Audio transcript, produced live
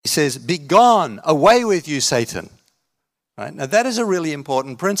says, "Be gone, away with you, Satan." Right? Now that is a really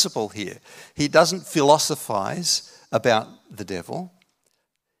important principle here. He doesn't philosophize about the devil.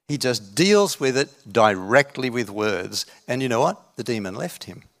 He just deals with it directly with words. And you know what? The demon left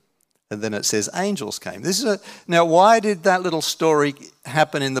him. And then it says angels came. Now, why did that little story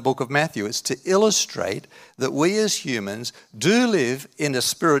happen in the book of Matthew? It's to illustrate that we as humans do live in a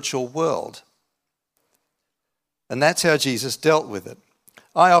spiritual world. And that's how Jesus dealt with it.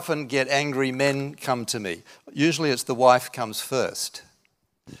 I often get angry men come to me. Usually it's the wife comes first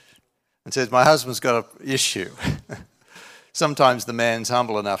and says, "My husband's got an issue." Sometimes the man's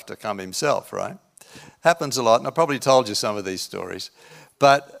humble enough to come himself, right? Happens a lot, and I probably told you some of these stories.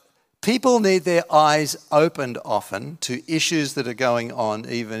 But people need their eyes opened often to issues that are going on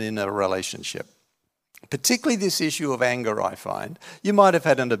even in a relationship. Particularly this issue of anger, I find. You might have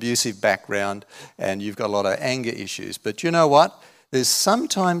had an abusive background and you've got a lot of anger issues. But you know what? There's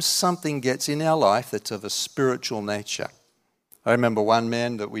sometimes something gets in our life that's of a spiritual nature. I remember one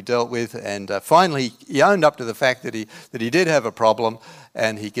man that we dealt with, and finally he owned up to the fact that he did have a problem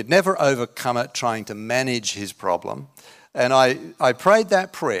and he could never overcome it trying to manage his problem. And I prayed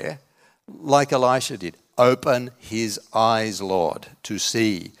that prayer like Elisha did. "Open his eyes, Lord, to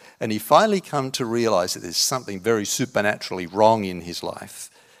see." And he finally come to realize that there's something very supernaturally wrong in his life.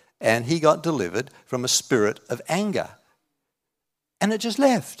 And he got delivered from a spirit of anger. And it just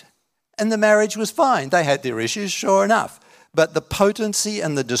left. And the marriage was fine. They had their issues, sure enough. But the potency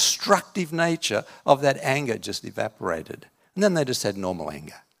and the destructive nature of that anger just evaporated. And then they just had normal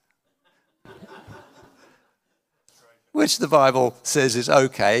anger. Which the Bible says is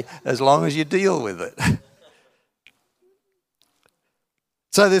okay as long as you deal with it.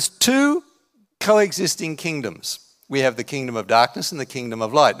 So there's two coexisting kingdoms. We have the kingdom of darkness and the kingdom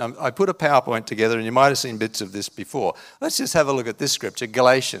of light. Now, I put a PowerPoint together, and you might have seen bits of this before. Let's just have a look at this scripture,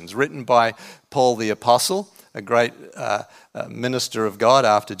 Galatians, written by Paul the Apostle, a great minister of God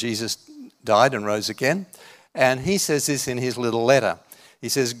after Jesus died and rose again. And he says this in his little letter. He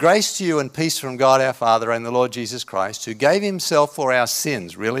says, "Grace to you and peace from God our Father and the Lord Jesus Christ, who gave himself for our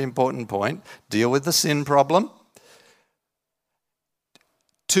sins." Really important point. Deal with the sin problem.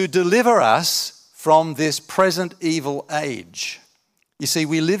 "To deliver us from this present evil age." You see,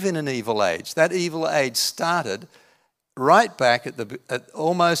 we live in an evil age. That evil age started right back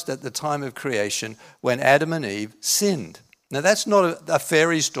almost at the time of creation when Adam and Eve sinned. Now, that's not a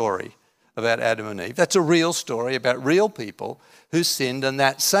fairy story about Adam and Eve. That's a real story about real people who sinned, and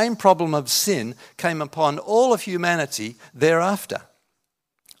that same problem of sin came upon all of humanity thereafter.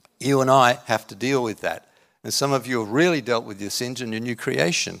 You and I have to deal with that. And some of you have really dealt with your sins and your new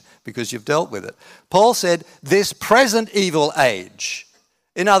creation because you've dealt with it. Paul said, "This present evil age."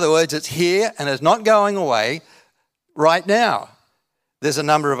 In other words, it's here and it's not going away right now. There's a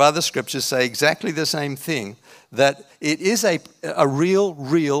number of other scriptures say exactly the same thing, that it is a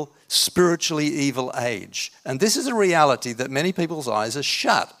real spiritually evil age. And this is a reality that many people's eyes are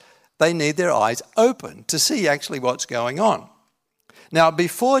shut. They need their eyes open to see actually what's going on. Now,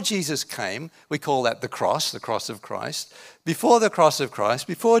 before Jesus came, we call that the cross of Christ. Before the cross of Christ,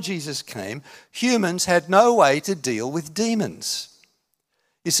 before Jesus came, humans had no way to deal with demons.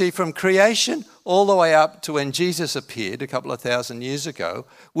 You see, from creation all the way up to when Jesus appeared a couple of thousand years ago,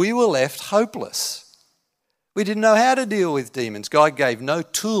 we were left hopeless. We didn't know how to deal with demons. God gave no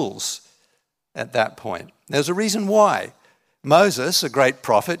tools at that point. There's a reason why. Moses, a great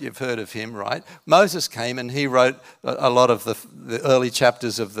prophet, you've heard of him, right? Moses came and he wrote a lot of the early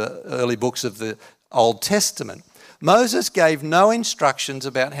chapters of the early books of the Old Testament. Moses gave no instructions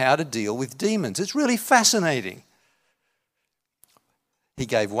about how to deal with demons. It's really fascinating. He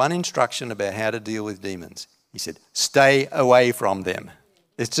gave one instruction about how to deal with demons. He said, "Stay away from them."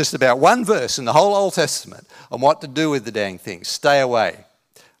 It's just about one verse in the whole Old Testament on what to do with the dang things. Stay away,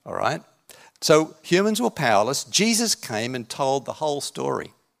 all right? So humans were powerless. Jesus came and told the whole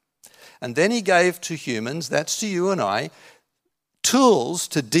story. And then he gave to humans, that's to you and I, tools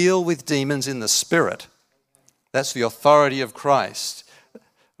to deal with demons in the spirit. That's the authority of Christ.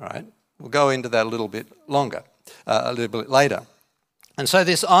 All right? We'll go into that a little bit later. And so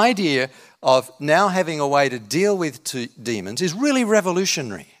this idea of now having a way to deal with demons is really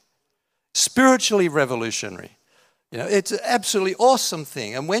revolutionary, spiritually revolutionary. You know, it's an absolutely awesome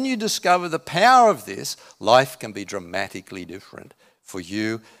thing. And when you discover the power of this, life can be dramatically different for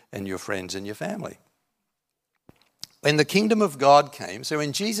you and your friends and your family. When the kingdom of God came, so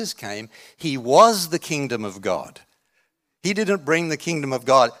when Jesus came, he was the kingdom of God. He didn't bring the kingdom of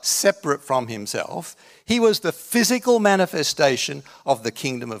God separate from himself. He was the physical manifestation of the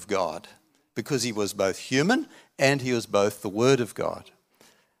kingdom of God because he was both human and he was both the Word of God.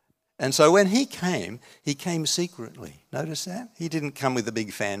 And so when he came secretly. Notice that? He didn't come with a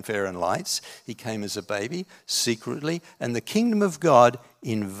big fanfare and lights. He came as a baby, secretly, and the kingdom of God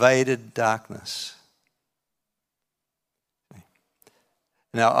invaded darkness.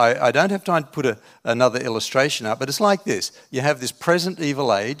 Now, I don't have time to put another illustration up, but it's like this. You have this present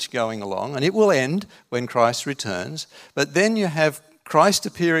evil age going along, and it will end when Christ returns, but then you have Christ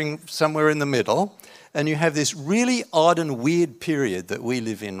appearing somewhere in the middle, and you have this really odd and weird period that we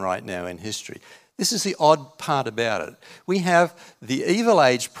live in right now in history. This is the odd part about it. We have the evil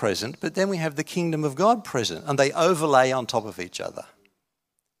age present, but then we have the kingdom of God present, and they overlay on top of each other.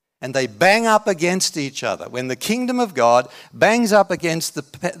 And they bang up against each other. When the kingdom of God bangs up against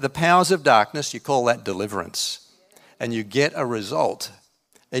the powers of darkness, you call that deliverance. And you get a result.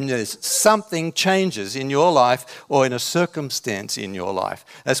 And there's something changes in your life or in a circumstance in your life.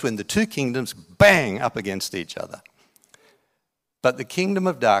 That's when the two kingdoms bang up against each other. But the kingdom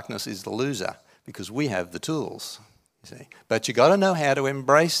of darkness is the loser because we have the tools, you see. But you've got to know how to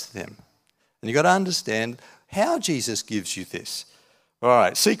embrace them. And you've got to understand how Jesus gives you this. All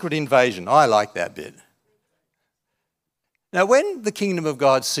right, secret invasion. I like that bit. Now, when the kingdom of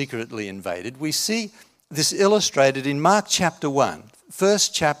God secretly invaded, we see this illustrated in Mark chapter 1,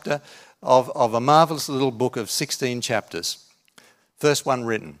 first chapter of a marvelous little book of 16 chapters. First one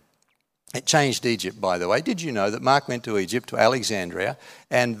written. It changed Egypt, by the way. Did you know that Mark went to Egypt, to Alexandria,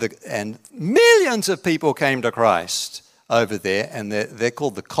 and millions of people came to Christ over there, and they're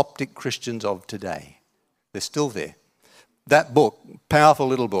called the Coptic Christians of today. They're still there. That book, powerful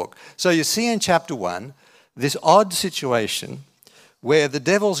little book. So you see in chapter 1, this odd situation where the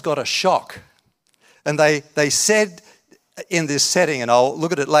devil's got a shock. And they said in this setting, and I'll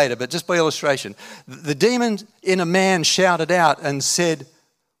look at it later, but just by illustration, the demon in a man shouted out and said,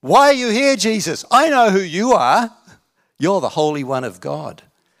 "Why are you here, Jesus? I know who you are. You're the Holy One of God."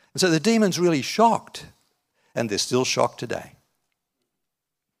 And so the demon's really shocked. And they're still shocked today.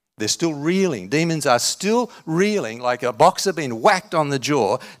 They're still reeling. Demons are still reeling like a boxer being whacked on the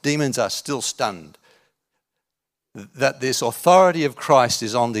jaw. Demons are still stunned that this authority of Christ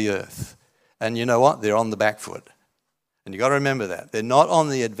is on the earth. And you know what? They're on the back foot. And you've got to remember that. They're not on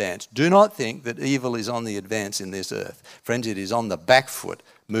the advance. Do not think that evil is on the advance in this earth. Friends, it is on the back foot,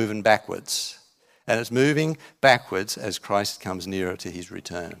 moving backwards. And it's moving backwards as Christ comes nearer to his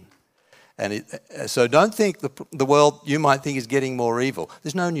return. And so don't think the world you might think is getting more evil.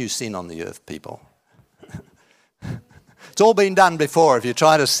 There's no new sin on the earth, people. It's all been done before if you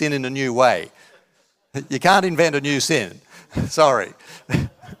try to sin in a new way. You can't invent a new sin. Sorry.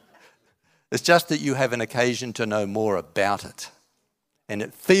 It's just that you have an occasion to know more about it. And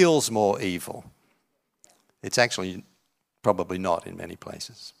it feels more evil. It's actually probably not in many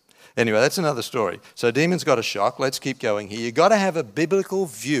places. Anyway, that's another story. So demons got a shock. Let's keep going here. You've got to have a biblical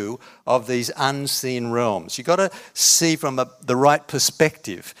view of these unseen realms. You've got to see from the right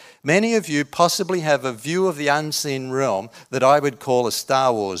perspective. Many of you possibly have a view of the unseen realm that I would call a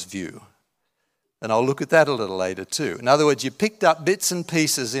Star Wars view. And I'll look at that a little later too. In other words, you picked up bits and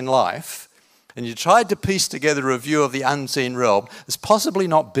pieces in life and you tried to piece together a view of the unseen realm that's possibly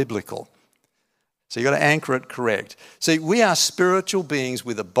not biblical. So you've got to anchor it correct. See, we are spiritual beings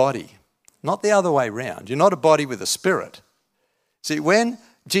with a body, not the other way around. You're not a body with a spirit. See, when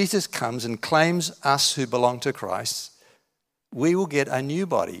Jesus comes and claims us who belong to Christ, we will get a new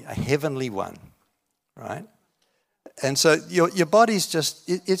body, a heavenly one, right? And so your body's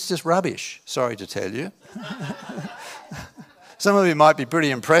it's just rubbish, sorry to tell you. Some of you might be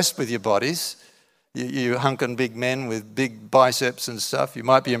pretty impressed with your bodies. You hunking big men with big biceps and stuff, you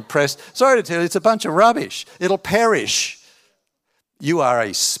might be impressed. Sorry to tell you, it's a bunch of rubbish. It'll perish. You are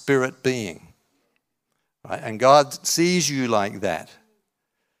a spirit being, right? And God sees you like that.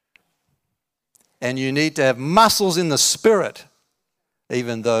 And you need to have muscles in the spirit,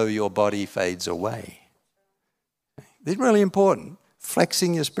 even though your body fades away. It's really important.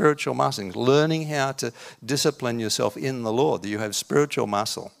 Flexing your spiritual muscles, learning how to discipline yourself in the Lord, that you have spiritual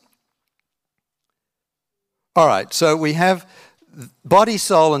muscle. All right, so we have body,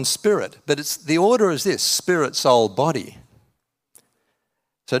 soul, and spirit, but the order is this: spirit, soul, body.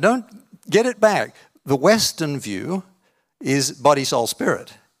 So don't get it back. The Western view is body, soul,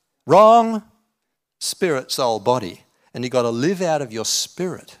 spirit. Wrong. Spirit, soul, body. And you've got to live out of your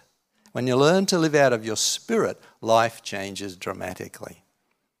spirit. When you learn to live out of your spirit, life changes dramatically.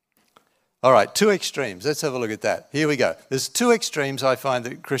 All right, two extremes. Let's have a look at that. Here we go. There's two extremes I find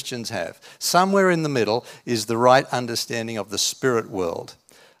that Christians have. Somewhere in the middle is the right understanding of the spirit world.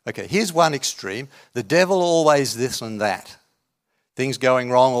 Okay, here's one extreme. The devil always this and that. Things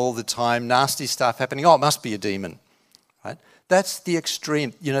going wrong all the time, nasty stuff happening. Oh, it must be a demon. Right? That's the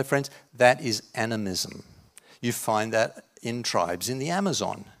extreme. You know, friends, that is animism. You find that in tribes in the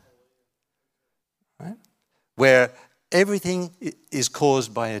Amazon, right? Where everything is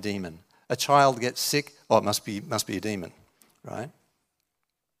caused by a demon. A child gets sick, oh, it must be a demon, right?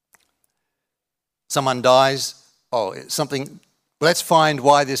 Someone dies, oh, something, let's find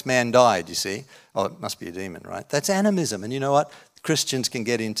why this man died, you see. Oh, it must be a demon, right? That's animism. And you know what? Christians can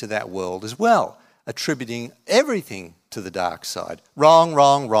get into that world as well, attributing everything to the dark side. Wrong,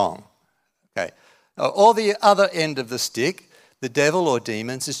 wrong, wrong. Okay. Or the other end of the stick, the devil or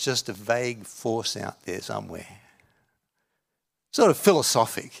demons is just a vague force out there somewhere. Sort of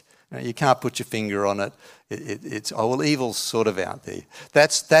philosophic. You can't put your finger on it. It's, oh, well, evil's sort of out there.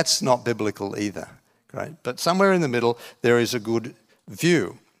 That's not biblical either. Right? But somewhere in the middle, there is a good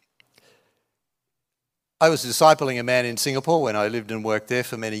view. I was discipling a man in Singapore when I lived and worked there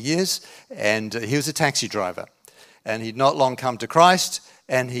for many years, and he was a taxi driver. And he'd not long come to Christ,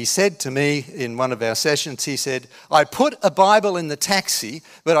 and he said to me in one of our sessions, he said, I put a Bible in the taxi,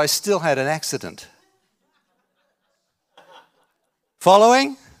 but I still had an accident.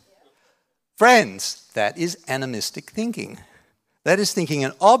 Following? Friends, that is animistic thinking. That is thinking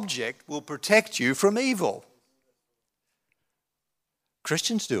an object will protect you from evil.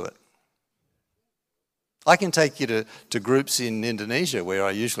 Christians do it. I can take you to groups in Indonesia where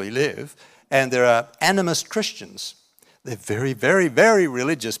I usually live, and there are animist Christians. They're very, very, very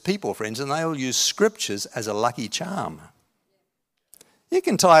religious people, friends, and they will use scriptures as a lucky charm. You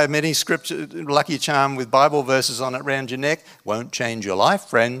can tie many scripture lucky charm with Bible verses on it around your neck. Won't change your life,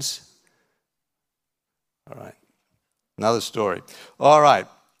 friends. All right. Another story. All right.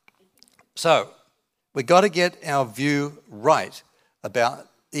 So we've got to get our view right about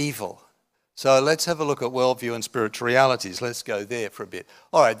evil. So let's have a look at worldview and spiritual realities. Let's go there for a bit.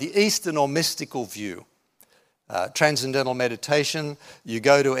 All right, the Eastern or mystical view. Transcendental meditation. You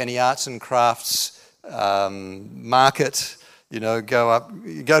go to any arts and crafts market, you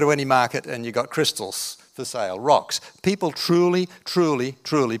go to any market and you got crystals for sale, rocks. People truly, truly,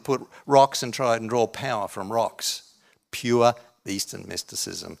 truly put rocks and try and draw power from rocks. Pure Eastern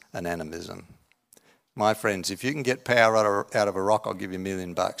mysticism and animism. My friends, if you can get power out of a rock, I'll give you $1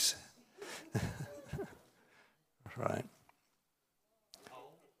 million. Right.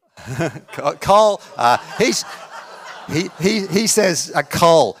 Cole, he says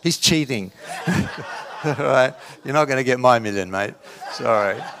Cole, he's cheating. Right? You're not going to get my $1 million, mate.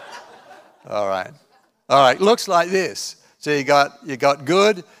 Sorry. All right. Looks like this. So you got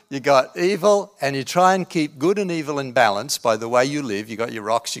good, you got evil, and you try and keep good and evil in balance by the way you live. You got your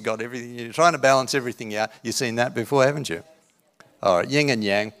rocks, you got everything. You're trying to balance everything out. You've seen that before, haven't you? All right, yin and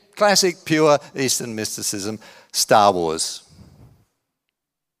yang. Classic, pure Eastern mysticism. Star Wars.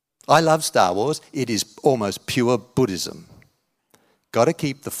 I love Star Wars. It is almost pure Buddhism. Got to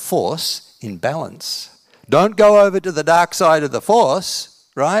keep the Force in balance. Don't go over to the dark side of the Force,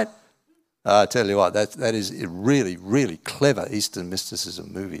 right? I tell you what, that is a really, really clever Eastern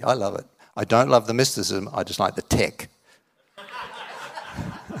mysticism movie. I love it. I don't love the mysticism, I just like the tech.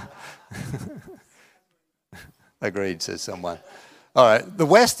 Agreed, says someone. All right, the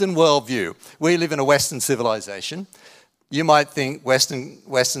Western worldview. We live in a Western civilization. You might think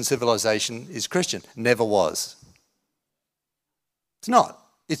Western civilization is Christian. Never was. It's not.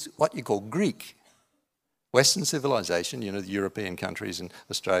 It's what you call Greek. Western civilization, the European countries and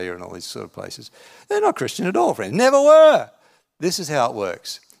Australia and all these sort of places, they're not Christian at all, friends. Never were. This is how it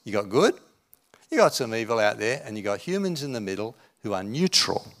works. You got good, you got some evil out there, and you got humans in the middle who are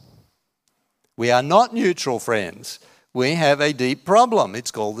neutral. We are not neutral, friends. We have a deep problem.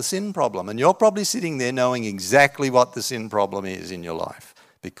 It's called the sin problem. And you're probably sitting there knowing exactly what the sin problem is in your life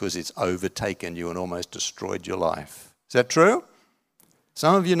because it's overtaken you and almost destroyed your life. Is that true?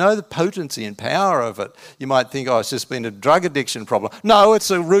 Some of you know the potency and power of it. You might think, it's just been a drug addiction problem. No,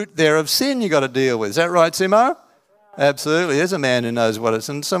 it's a root there of sin you've got to deal with. Is that right, Simo? Absolutely. There's a man who knows what it's.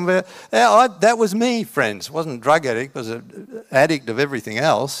 And that was me, friends. I wasn't a drug addict. I was an addict of everything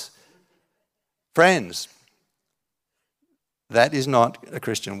else. Friends, that is not a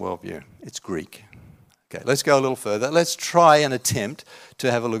Christian worldview. It's Greek. Okay, let's go a little further. Let's try and attempt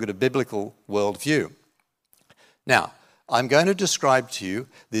to have a look at a biblical worldview. Now, I'm going to describe to you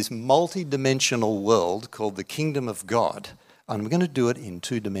this multi-dimensional world called the kingdom of God. And I'm going to do it in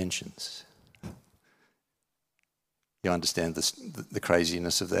 2 dimensions. You understand the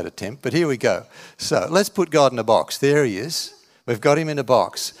craziness of that attempt, but here we go. So let's put God in a box. There he is. We've got him in a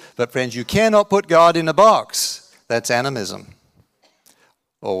box. But friends, you cannot put God in a box. That's animism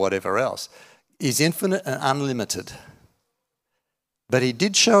or whatever else. He's infinite and unlimited. But he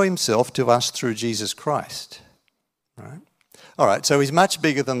did show himself to us through Jesus Christ. Right? All right, so he's much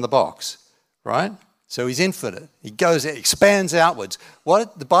bigger than the box, right? So he's infinite. He goes, expands outwards.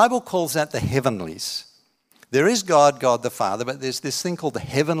 What the Bible calls that the heavenlies. There is God, God the Father, but there's this thing called the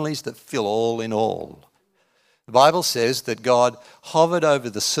heavenlies that fill all in all. The Bible says that God hovered over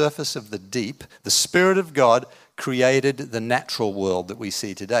the surface of the deep. The Spirit of God created the natural world that we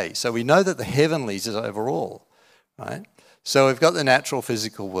see today. So we know that the heavenlies is over all, right? So we've got the natural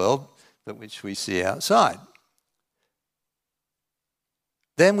physical world, which we see outside.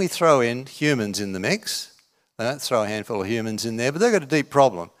 Then we throw in humans in the mix. I don't throw a handful of humans in there, but they've got a deep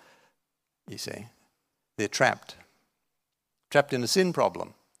problem, you see. They're trapped in a sin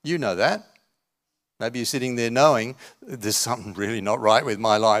problem. You know that. Maybe you're sitting there knowing there's something really not right with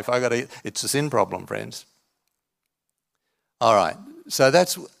my life. It's a sin problem, friends. All right, so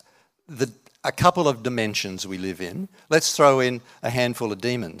that's a couple of dimensions we live in. Let's throw in a handful of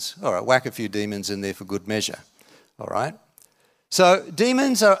demons. All right, whack a few demons in there for good measure. All right. So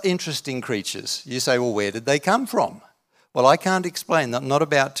demons are interesting creatures. You say, well, where did they come from? Well, I can't explain that. I'm not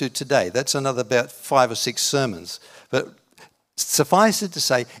about to today. That's another about 5 or 6 sermons. But suffice it to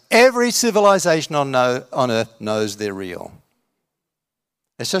say, every civilization on Earth knows they're real.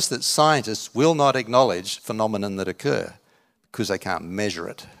 It's just that scientists will not acknowledge phenomena that occur because they can't measure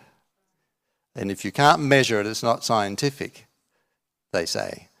it. And if you can't measure it, it's not scientific, they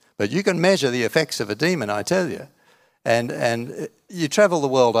say. But you can measure the effects of a demon, I tell you. And you travel the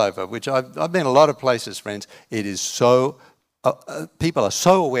world over, which I've been a lot of places, friends. It is so, people are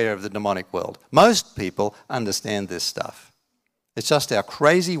so aware of the demonic world. Most people understand this stuff. It's just our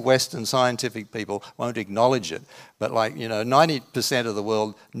crazy Western scientific people won't acknowledge it. But 90% of the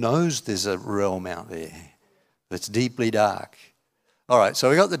world knows there's a realm out there that's deeply dark. All right, so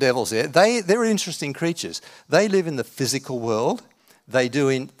we got the devils there. They're interesting creatures. They live in the physical world. They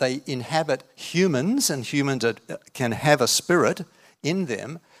inhabit humans, and humans can have a spirit in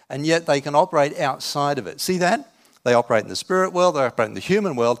them, and yet they can operate outside of it. See that? They operate in the spirit world, they operate in the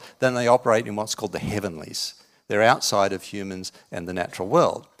human world, then they operate in what's called the heavenlies. They're outside of humans and the natural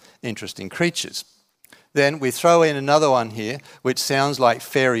world. Interesting creatures. Then we throw in another one here, which sounds like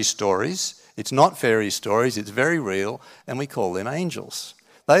fairy stories. It's not fairy stories, it's very real, and we call them angels.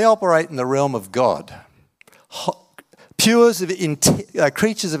 They operate in the realm of God. Creatures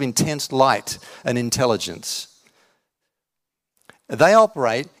of intense light and intelligence. They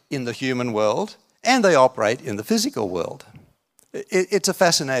operate in the human world and they operate in the physical world. It's a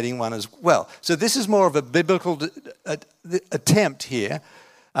fascinating one as well. So this is more of a biblical attempt here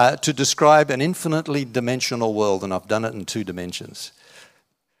to describe an infinitely dimensional world, and I've done it in 2 dimensions.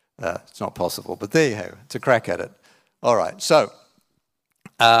 It's not possible, but there you go. It's a crack at it. All right, so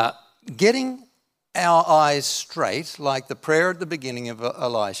getting our eyes straight, like the prayer at the beginning of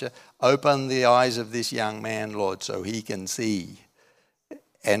Elisha, open the eyes of this young man, Lord, so he can see.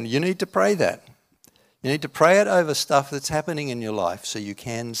 And you need to pray that. You need to pray it over stuff that's happening in your life so you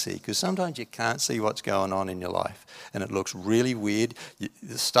can see, because sometimes you can't see what's going on in your life and it looks really weird.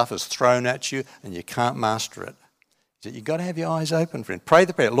 The stuff is thrown at you and you can't master it. So you've got to have your eyes open, friend. Pray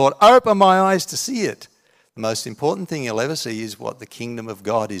the prayer, Lord, open my eyes to see it. The most important thing you'll ever see is what the kingdom of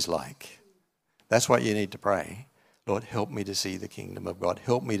God is like. That's what you need to pray. Lord, help me to see the kingdom of God.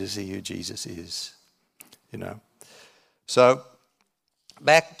 Help me to see who Jesus is. So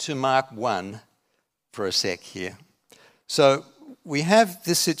back to Mark 1 for a sec here. So we have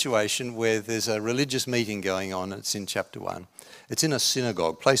this situation where there's a religious meeting going on. It's in chapter 1. It's in a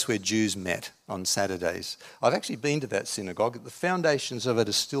synagogue, a place where Jews met on Saturdays. I've actually been to that synagogue. The foundations of it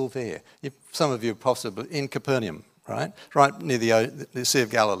are still there. Some of you are possibly in Capernaum, right near the Sea of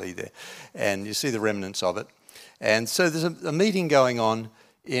Galilee there. And you see the remnants of it. And so there's a meeting going on,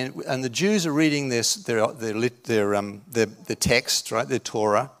 and the Jews are reading their text, right, their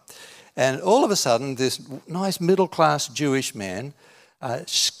Torah. And all of a sudden, this nice middle-class Jewish man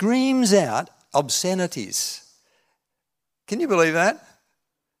screams out obscenities. Can you believe that?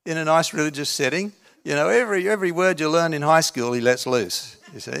 In a nice religious setting. Every word you learn in high school, he lets loose,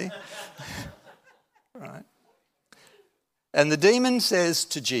 you see. Right. And the demon says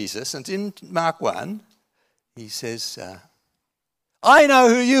to Jesus, and in Mark 1, he says, I know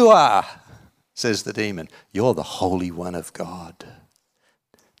who you are, says the demon. You're the Holy One of God.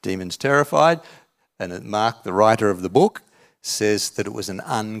 Demon's terrified, and Mark, the writer of the book, says that it was an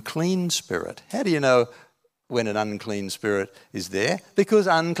unclean spirit. How do you know when an unclean spirit is there? Because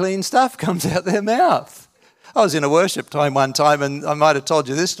unclean stuff comes out their mouth. I was in a worship time one time, and I might have told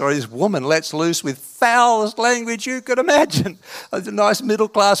you this story. This woman lets loose with foulest language you could imagine. A nice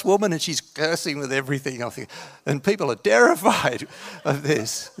middle-class woman, and she's cursing with everything. I think, and people are terrified of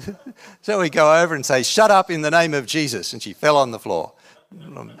this. So we go over and say, "Shut up in the name of Jesus," and she fell on the floor.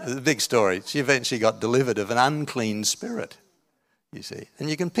 It's a big story. She eventually got delivered of an unclean spirit, you see. And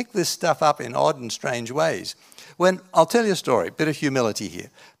you can pick this stuff up in odd and strange ways. I'll tell you a story, a bit of humility here.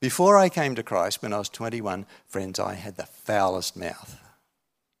 Before I came to Christ, when I was 21, friends, I had the foulest mouth.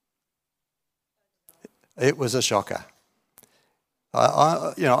 It was a shocker.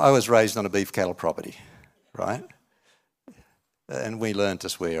 I was raised on a beef cattle property, right? And we learned to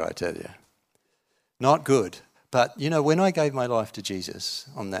swear, I tell you. Not good. But, when I gave my life to Jesus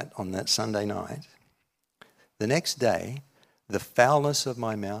on that Sunday night, the next day, the foulness of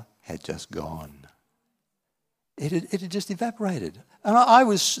my mouth had just gone. It had just evaporated. And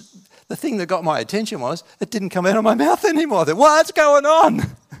the thing that got my attention was, it didn't come out of my mouth anymore. What's going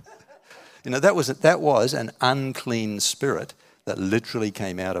on? That was an unclean spirit that literally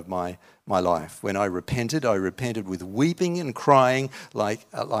came out of my life. When I repented with weeping and crying like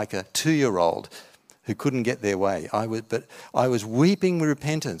a 2-year-old who couldn't get their way. I was weeping with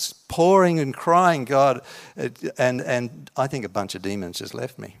repentance, pouring and crying, God, and I think a bunch of demons just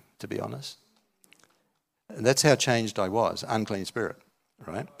left me, to be honest. And that's how changed I was, unclean spirit,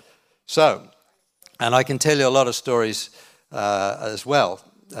 right? So, and I can tell you a lot of stories as well.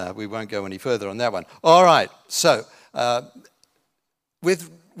 We won't go any further on that one. All right, so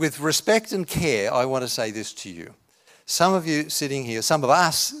with respect and care, I want to say this to you. Some of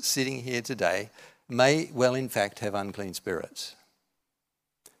us sitting here today, may well in fact have unclean spirits.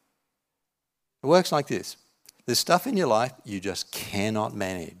 It works like this. There's stuff in your life you just cannot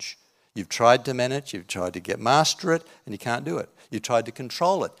manage. You've tried to manage, you've tried to master it, and you can't do it. You've tried to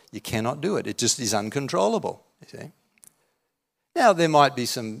control it, you cannot do it. It just is uncontrollable, you see. Now, there might be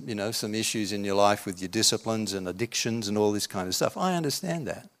some issues in your life with your disciplines and addictions and all this kind of stuff. I understand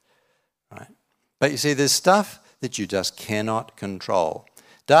that, right? But you see, there's stuff that you just cannot control.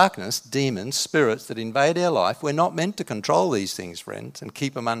 Darkness, demons, spirits that invade our life, we're not meant to control these things, friends, and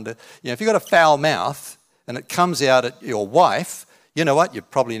keep them under... if you've got a foul mouth and it comes out at your wife, you know what? You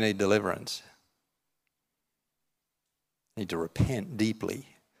probably need deliverance. You need to repent deeply.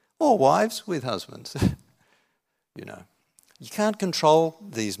 Or wives with husbands. You can't control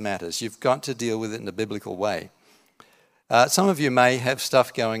these matters. You've got to deal with it in a biblical way. Some of you may have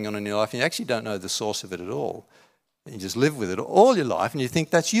stuff going on in your life and you actually don't know the source of it at all. You just live with it all your life and you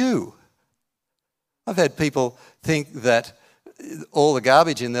think that's you. I've had people think that all the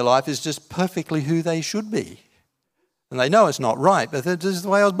garbage in their life is just perfectly who they should be. And they know it's not right, but this is the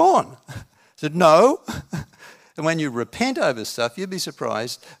way I was born. I said, no. And when you repent over stuff, you'd be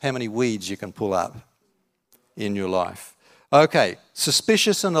surprised how many weeds you can pull up in your life. Okay,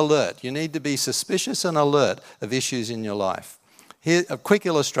 suspicious and alert. You need to be suspicious and alert of issues in your life. Here, a quick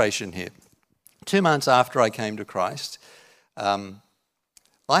illustration here. 2 months after I came to Christ, I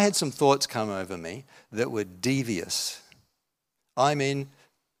had some thoughts come over me that were devious. I mean,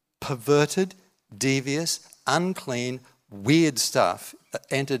 perverted, devious, unclean, weird stuff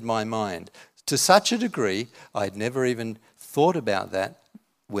entered my mind. To such a degree, I'd never even thought about that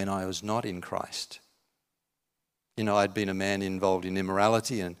when I was not in Christ. I'd been a man involved in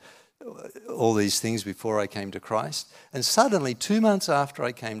immorality and all these things before I came to Christ. And suddenly, 2 months after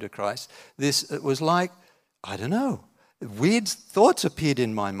I came to Christ, it was like, I don't know, weird thoughts appeared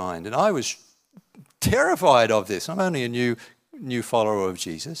in my mind. And I was terrified of this. I'm only a new follower of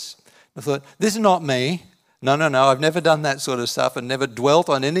Jesus. I thought, this is not me. No, I've never done that sort of stuff and never dwelt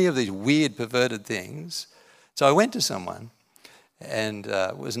on any of these weird, perverted things. So I went to someone, and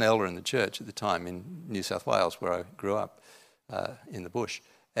was an elder in the church at the time in New South Wales, where I grew up in the bush.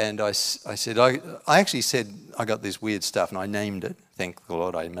 And I actually said, I got this weird stuff, and I named it. Thank the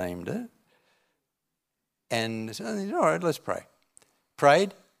Lord I named it. And I said, all right, let's pray.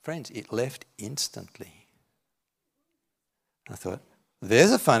 Prayed. Friends, it left instantly. I thought,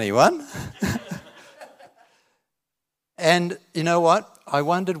 there's a funny one. And you know what? I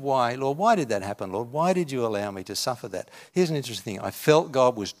wondered why. Lord, why did that happen? Lord, why did you allow me to suffer that? Here's an interesting thing. I felt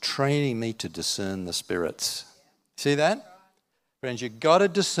God was training me to discern the spirits. See that? Friends, you've got to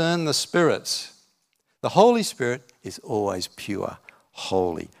discern the spirits. The Holy Spirit is always pure,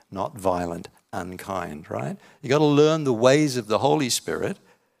 holy, not violent, unkind, right? You've got to learn the ways of the Holy Spirit.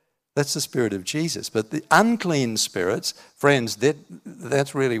 That's the Spirit of Jesus. But the unclean spirits, friends,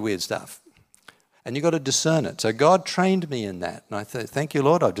 that's really weird stuff. And you've got to discern it. So God trained me in that. And I thank you,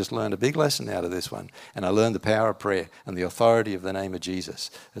 Lord, I've just learned a big lesson out of this one. And I learned the power of prayer and the authority of the name of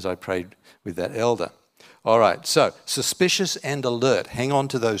Jesus as I prayed with that elder. All right, so suspicious and alert. Hang on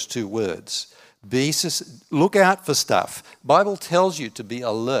to those two words. Look out for stuff. Bible tells you to be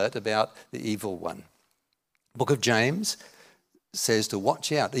alert about the evil one. Book of James says to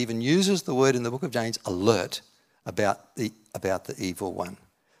watch out, even uses the word in the book of James, alert about the evil one.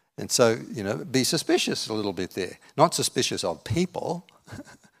 And so, be suspicious a little bit there. Not suspicious of people,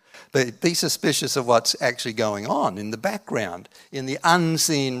 but be suspicious of what's actually going on in the background, in the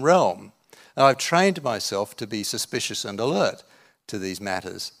unseen realm. And I've trained myself to be suspicious and alert to these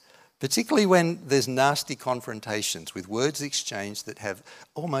matters, particularly when there's nasty confrontations with words exchanged that have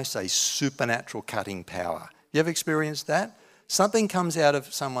almost a supernatural cutting power. You ever experienced that? Something comes out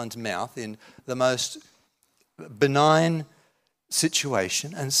of someone's mouth in the most benign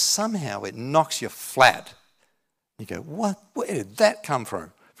situation and somehow it knocks you flat. You go, what? Where did that come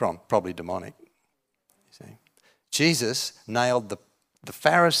from? Probably demonic. You see? Jesus nailed the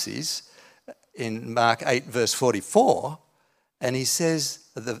Pharisees in Mark 8 verse 44, and he says,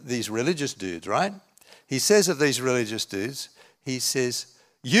 these religious dudes, right? He says of these religious dudes, he says,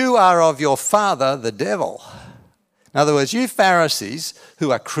 you are of your father, the devil. In other words, you Pharisees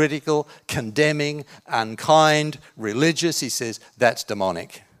who are critical, condemning, unkind, religious, he says, that's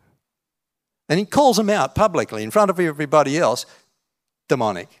demonic. And he calls them out publicly in front of everybody else,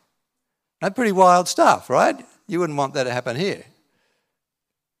 demonic. That's pretty wild stuff, right? You wouldn't want that to happen here.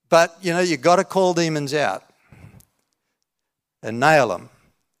 But, you've got to call demons out and nail them.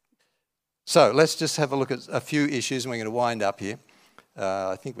 So let's just have a look at a few issues, and we're going to wind up here.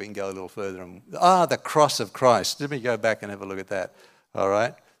 I think we can go a little further. The cross of Christ. Let me go back and have a look at that. All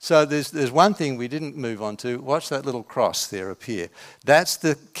right. So there's one thing we didn't move on to. Watch that little cross there appear. That's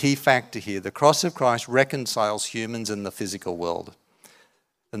the key factor here. The cross of Christ reconciles humans and the physical world.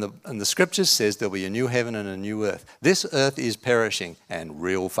 And the scripture says there'll be a new heaven and a new earth. This earth is perishing, and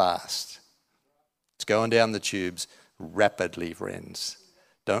real fast. It's going down the tubes rapidly, friends.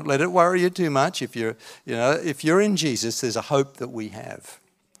 Don't let it worry you too much. If you're in Jesus, there's a hope that we have.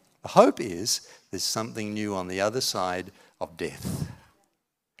 The hope is there's something new on the other side of death.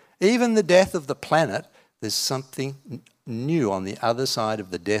 Even the death of the planet, there's something new on the other side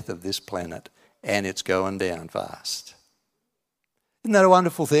of the death of this planet, and it's going down fast. Isn't that a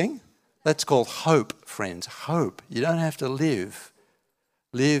wonderful thing? That's called hope, friends. Hope. You don't have to live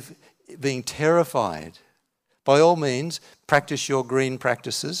being terrified. By all means, practice your green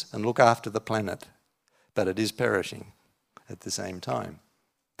practices and look after the planet. But it is perishing at the same time.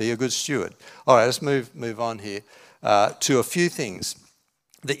 Be a good steward. All right, let's move on here to a few things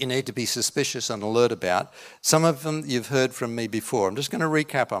that you need to be suspicious and alert about. Some of them you've heard from me before. I'm just going to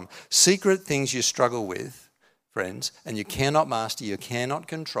recap them. Secret things you struggle with, friends, and you cannot master, you cannot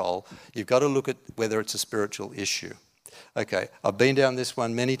control. You've got to look at whether it's a spiritual issue. Okay, I've been down this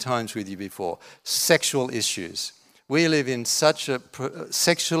one many times with you before. Sexual issues. We live in such a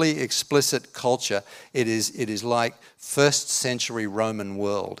sexually explicit culture. It is like first century Roman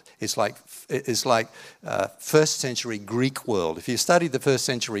world. It's like first century Greek world. If you studied the first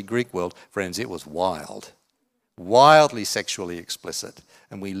century Greek world, friends, it was wild. Wildly sexually explicit.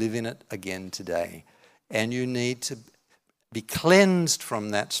 And we live in it again today. And you need to be cleansed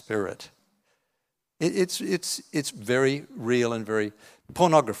from that spirit. It's very real and very...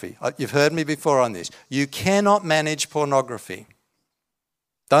 Pornography. You've heard me before on this. You cannot manage pornography.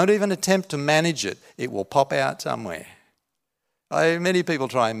 Don't even attempt to manage it. It will pop out somewhere. Many people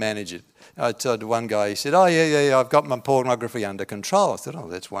try and manage it. I told one guy, he said, yeah, I've got my pornography under control. I said,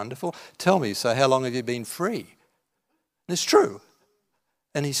 that's wonderful. Tell me, so how long have you been free? And it's true.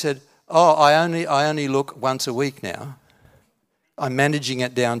 And he said, I only look once a week now. I'm managing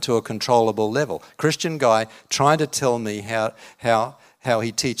it down to a controllable level. Christian guy trying to tell me how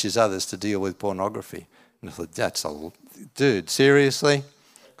he teaches others to deal with pornography. And I thought, dude, seriously?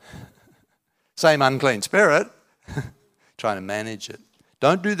 Same unclean spirit, trying to manage it.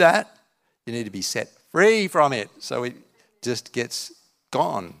 Don't do that. You need to be set free from it so it just gets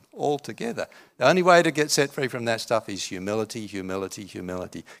gone altogether. The only way to get set free from that stuff is humility, humility,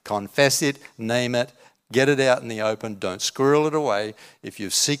 humility. Confess it, name it, get it out in the open. Don't squirrel it away. If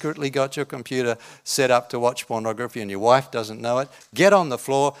you've secretly got your computer set up to watch pornography and your wife doesn't know it, get on the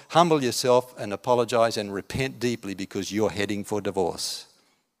floor, humble yourself and apologize and repent deeply because you're heading for divorce.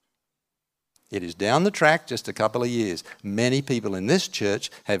 It is down the track just a couple of years. Many people in this church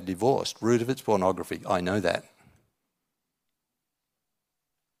have divorced. Root of it's pornography. I know that.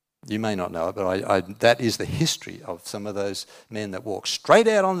 You may not know it, but that is the history of some of those men that walk straight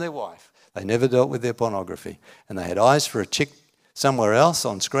out on their wife. They never dealt with their pornography. And they had eyes for a chick somewhere else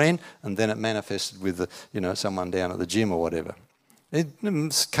on screen, and then it manifested with someone down at the gym or whatever.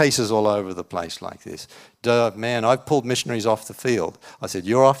 There's cases all over the place like this. Man, I've pulled missionaries off the field. I said,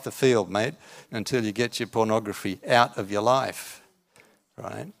 you're off the field, mate, until you get your pornography out of your life.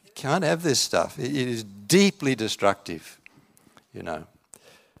 Right? You can't have this stuff. It is deeply destructive, you know.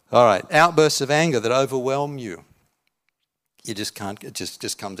 All right, outbursts of anger that overwhelm you. You just can't, it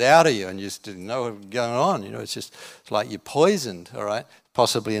just comes out of you and you just don't know what's going on. You know, it's like you're poisoned, all right?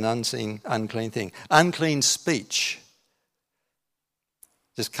 Possibly an unclean thing. Unclean speech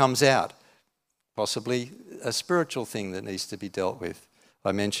just comes out. Possibly a spiritual thing that needs to be dealt with.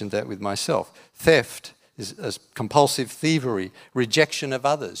 I mentioned that with myself. Theft is compulsive thievery, rejection of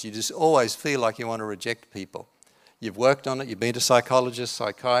others. You just always feel like you want to reject people. You've worked on it, you've been to psychologist,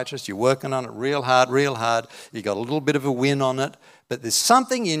 psychiatrist, you're working on it real hard, you got a little bit of a win on it, but there's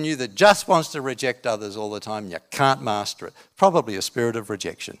something in you that just wants to reject others all the time, and you can't master it. Probably a spirit of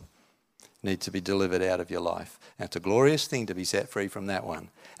rejection needs to be delivered out of your life. And it's a glorious thing to be set free from that one.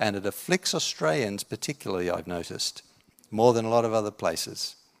 And it afflicts Australians particularly, I've noticed, more than a lot of other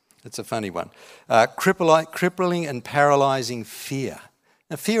places. It's a funny one. Crippling and paralysing fear.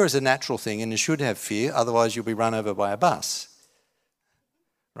 Now, fear is a natural thing, and you should have fear, otherwise you'll be run over by a bus.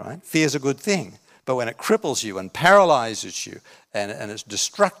 Right? Fear is a good thing, but when it cripples you and paralyses you, and it's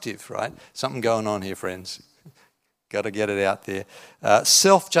destructive, right? Something going on here, friends. Got to get it out there.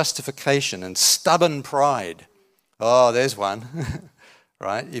 Self-justification and stubborn pride. Oh, there's one.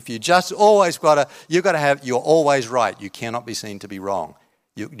 Right? If you just always you're always right. You cannot be seen to be wrong.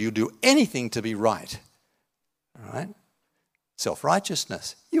 You do anything to be right. All right?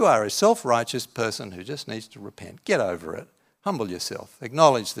 Self-righteousness. You are a self-righteous person who just needs to repent. Get over it. Humble yourself.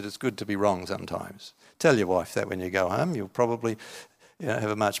 Acknowledge that it's good to be wrong sometimes. Tell your wife that when you go home. You'll probably have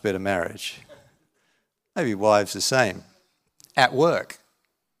a much better marriage. Maybe wives the same. At work.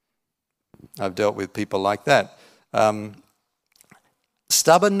 I've dealt with people like that.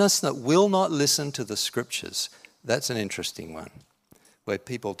 Stubbornness that will not listen to the scriptures. That's an interesting one. Where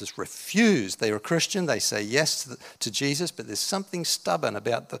people just refuse. They're a Christian, they say yes to Jesus, but there's something stubborn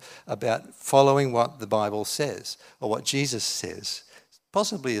about following what the Bible says or what Jesus says.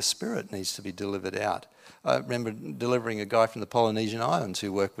 Possibly a spirit needs to be delivered out. I remember delivering a guy from the Polynesian Islands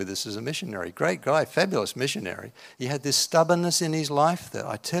who worked with us as a missionary. Great guy, fabulous missionary. He had this stubbornness in his life that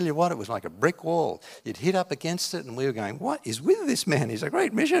I tell you what, it was like a brick wall. You'd hit up against it and we were going, what is with this man? He's a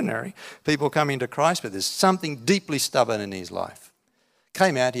great missionary. People coming to Christ, but there's something deeply stubborn in his life.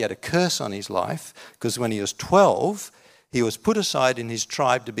 Came out, he had a curse on his life because when he was 12, he was put aside in his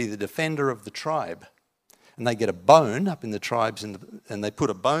tribe to be the defender of the tribe. And they get a bone up in the tribes and they put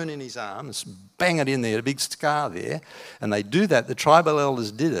a bone in his arm and bang it in there, a big scar there. And they do that. The tribal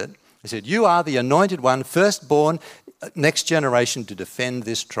elders did it. They said, you are the anointed one, firstborn, next generation to defend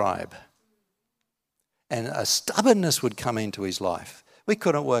this tribe. And a stubbornness would come into his life. We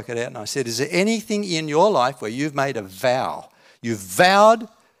couldn't work it out. And I said, is there anything in your life where you've made a vow? You've vowed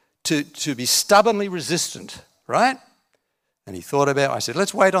to be stubbornly resistant, right? And he thought about it. I said,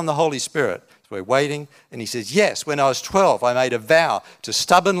 let's wait on the Holy Spirit. So we're waiting. And he says, yes, when I was 12, I made a vow to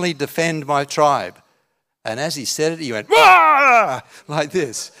stubbornly defend my tribe. And as he said it, he went, "Wah!" like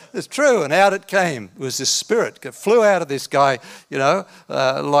this. It's true. And out it came. It was this spirit that flew out of this guy,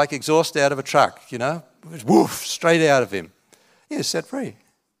 like exhaust out of a truck, It was woof, straight out of him. He was set free.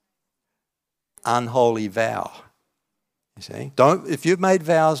 Unholy vow. You see? If you've made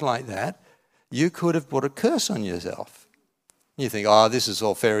vows like that, you could have put a curse on yourself. You think, oh, this is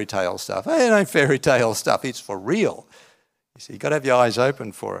all fairy tale stuff. Hey, it ain't fairy tale stuff. It's for real. You see, you've got to have your eyes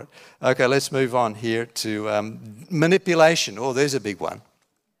open for it. Okay, let's move on here to manipulation. Oh, there's a big one.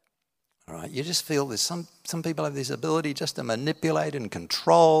 All right, you just feel there's some people have this ability just to manipulate and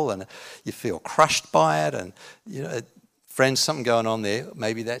control, and you feel crushed by it. And, friends, something going on there.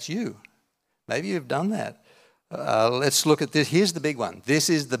 Maybe that's you. Maybe you've done that. Let's look at this. Here's the big one. This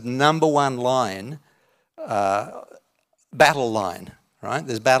is the number one line, battle line, right?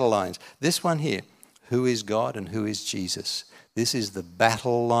 There's battle lines. This one here, who is God and who is Jesus? This is the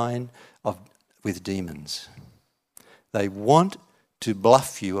battle line with demons. They want to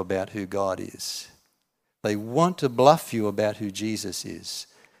bluff you about who God is. They want to bluff you about who Jesus is.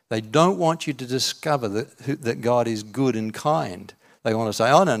 They don't want you to discover that God is good and kind. They want to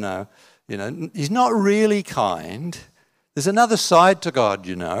say, oh, no, he's not really kind. There's another side to God,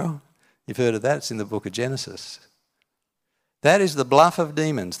 You've heard of that. It's in the book of Genesis. That is the bluff of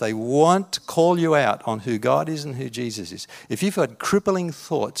demons. They want to call you out on who God is and who Jesus is. If you've had crippling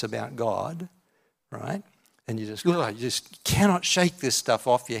thoughts about God, right, and you just cannot shake this stuff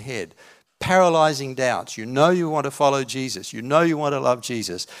off your head, paralyzing doubts, you want to follow Jesus, you want to love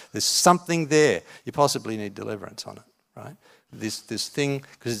Jesus, there's something there. You possibly need deliverance on it, right? this thing,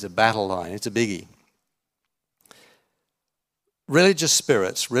 because it's a battle line, it's a biggie. Religious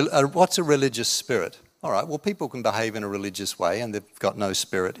spirits. What's a religious spirit? All right, well, people can behave in a religious way and they've got no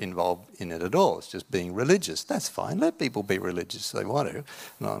spirit involved in it at all. It's just being religious. That's fine. Let people be religious if they want to.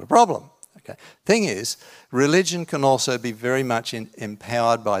 Not a problem. Okay. Thing is, religion can also be very much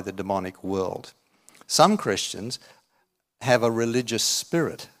empowered by the demonic world. Some Christians have a religious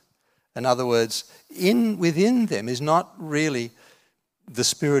spirit. In other words, within them is not really the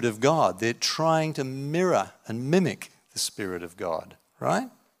Spirit of God. They're trying to mirror and mimic the Spirit of God, right?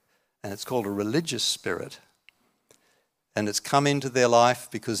 And it's called a religious spirit. And it's come into their life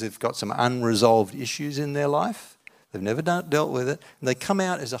because they've got some unresolved issues in their life. They've never dealt with it. And they come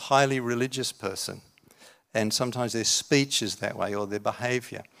out as a highly religious person. And sometimes their speech is that way or their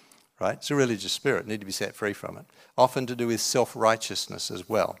behaviour, right? It's a religious spirit. Need to be set free from it. Often to do with self-righteousness as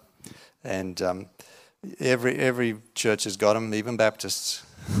well. And every church has got them, even Baptists,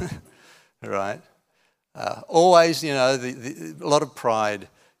 right? Always, a lot of pride.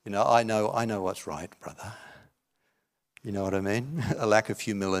 I know what's right, brother. You know what I mean? A lack of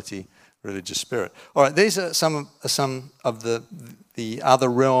humility, religious spirit. All right, these are some of the other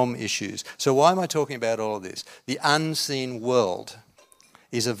realm issues. So why am I talking about all of this? The unseen world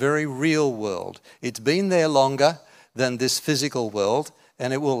is a very real world. It's been there longer than this physical world,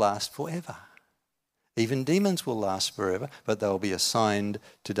 and it will last forever. Even demons will last forever, but they'll be assigned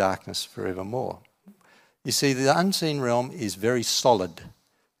to darkness forevermore. You see, the unseen realm is very solid.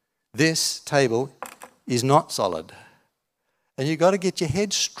 This table is not solid. And you've got to get your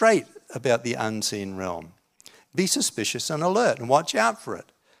head straight about the unseen realm. Be suspicious and alert and watch out for it.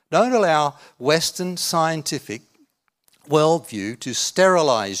 Don't allow Western scientific worldview to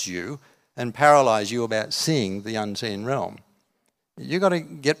sterilize you and paralyze you about seeing the unseen realm. You've got to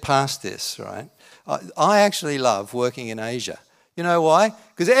get past this, right? I actually love working in Asia. You know why?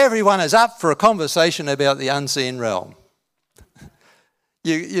 Because everyone is up for a conversation about the unseen realm.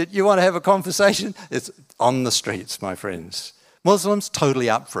 You want to have a conversation? It's on the streets, my friends. Muslims, totally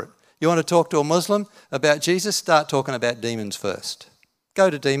up for it. You want to talk to a Muslim about Jesus? Start talking about demons first. Go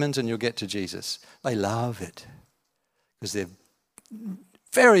to demons and you'll get to Jesus. They love it because they're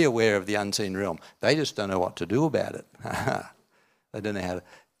very aware of the unseen realm. They just don't know what to do about it. They don't know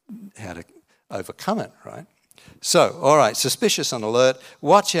how to overcome it, right? So, all right, suspicious and alert.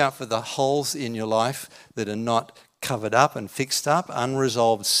 Watch out for the holes in your life that are not covered up and fixed up.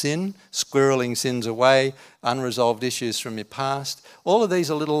 Unresolved sin, squirreling sins away, unresolved issues from your past. All of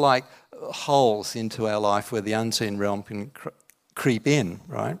these are little like holes into our life where the unseen realm can creep in,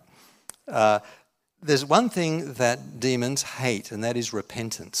 right? There's one thing that demons hate, and that is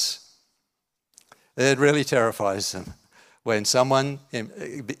repentance. It really terrifies them. When someone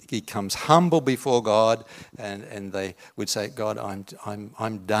becomes humble before God and they would say, God,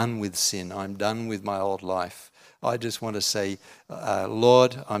 I'm done with sin. I'm done with my old life. I just want to say,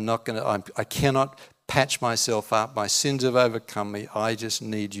 Lord, I cannot patch myself up. My sins have overcome me. I just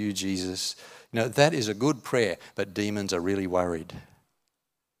need you, Jesus. That is a good prayer, but demons are really worried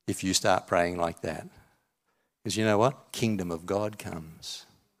if you start praying like that. Because you know what? Kingdom of God comes.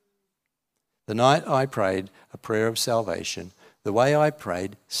 The night I prayed a prayer of salvation, the way I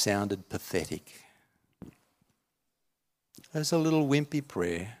prayed sounded pathetic. It was a little wimpy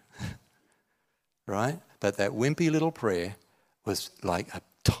prayer, right? But that wimpy little prayer was like a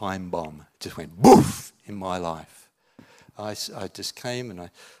time bomb. It just went boof in my life. I just came and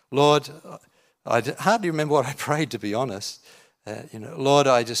Lord, I hardly remember what I prayed, to be honest. Lord,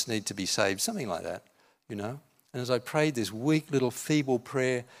 I just need to be saved, something like that, And as I prayed this weak little feeble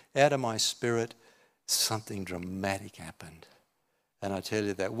prayer out of my spirit, something dramatic happened. And I tell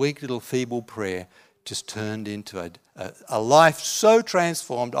you, that weak little feeble prayer just turned into a life so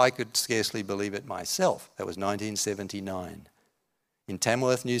transformed I could scarcely believe it myself. That was 1979 in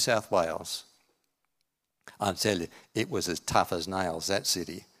Tamworth, New South Wales. I tell you, it was as tough as nails, that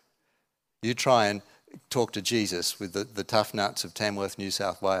city. You try and talk to Jesus with the tough nuts of Tamworth, New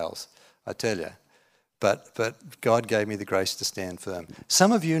South Wales, I tell you. But God gave me the grace to stand firm.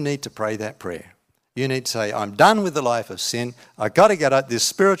 Some of you need to pray that prayer. You need to say, I'm done with the life of sin. I've got to get out. This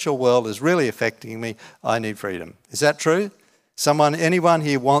spiritual world is really affecting me. I need freedom. Is that true? Anyone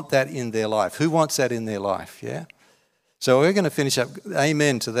here want that in their life? Who wants that in their life? Yeah? So we're going to finish up.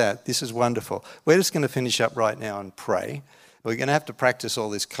 Amen to that. This is wonderful. We're just going to finish up right now and pray. We're going to have to practice all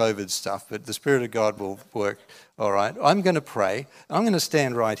this COVID stuff, but the Spirit of God will work. All right. I'm going to pray. I'm going to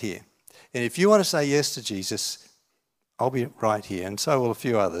stand right here. And if you want to say yes to Jesus, I'll be right here, and so will a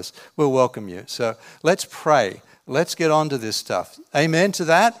few others. We'll welcome you. So let's pray. Let's get on to this stuff. Amen to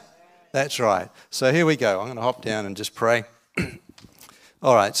that? That's right. So here we go. I'm going to hop down and just pray.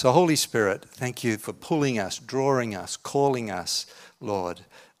 All right, so Holy Spirit, thank you for pulling us, drawing us, calling us, Lord.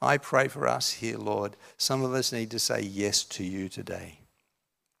 I pray for us here, Lord. Some of us need to say yes to you today.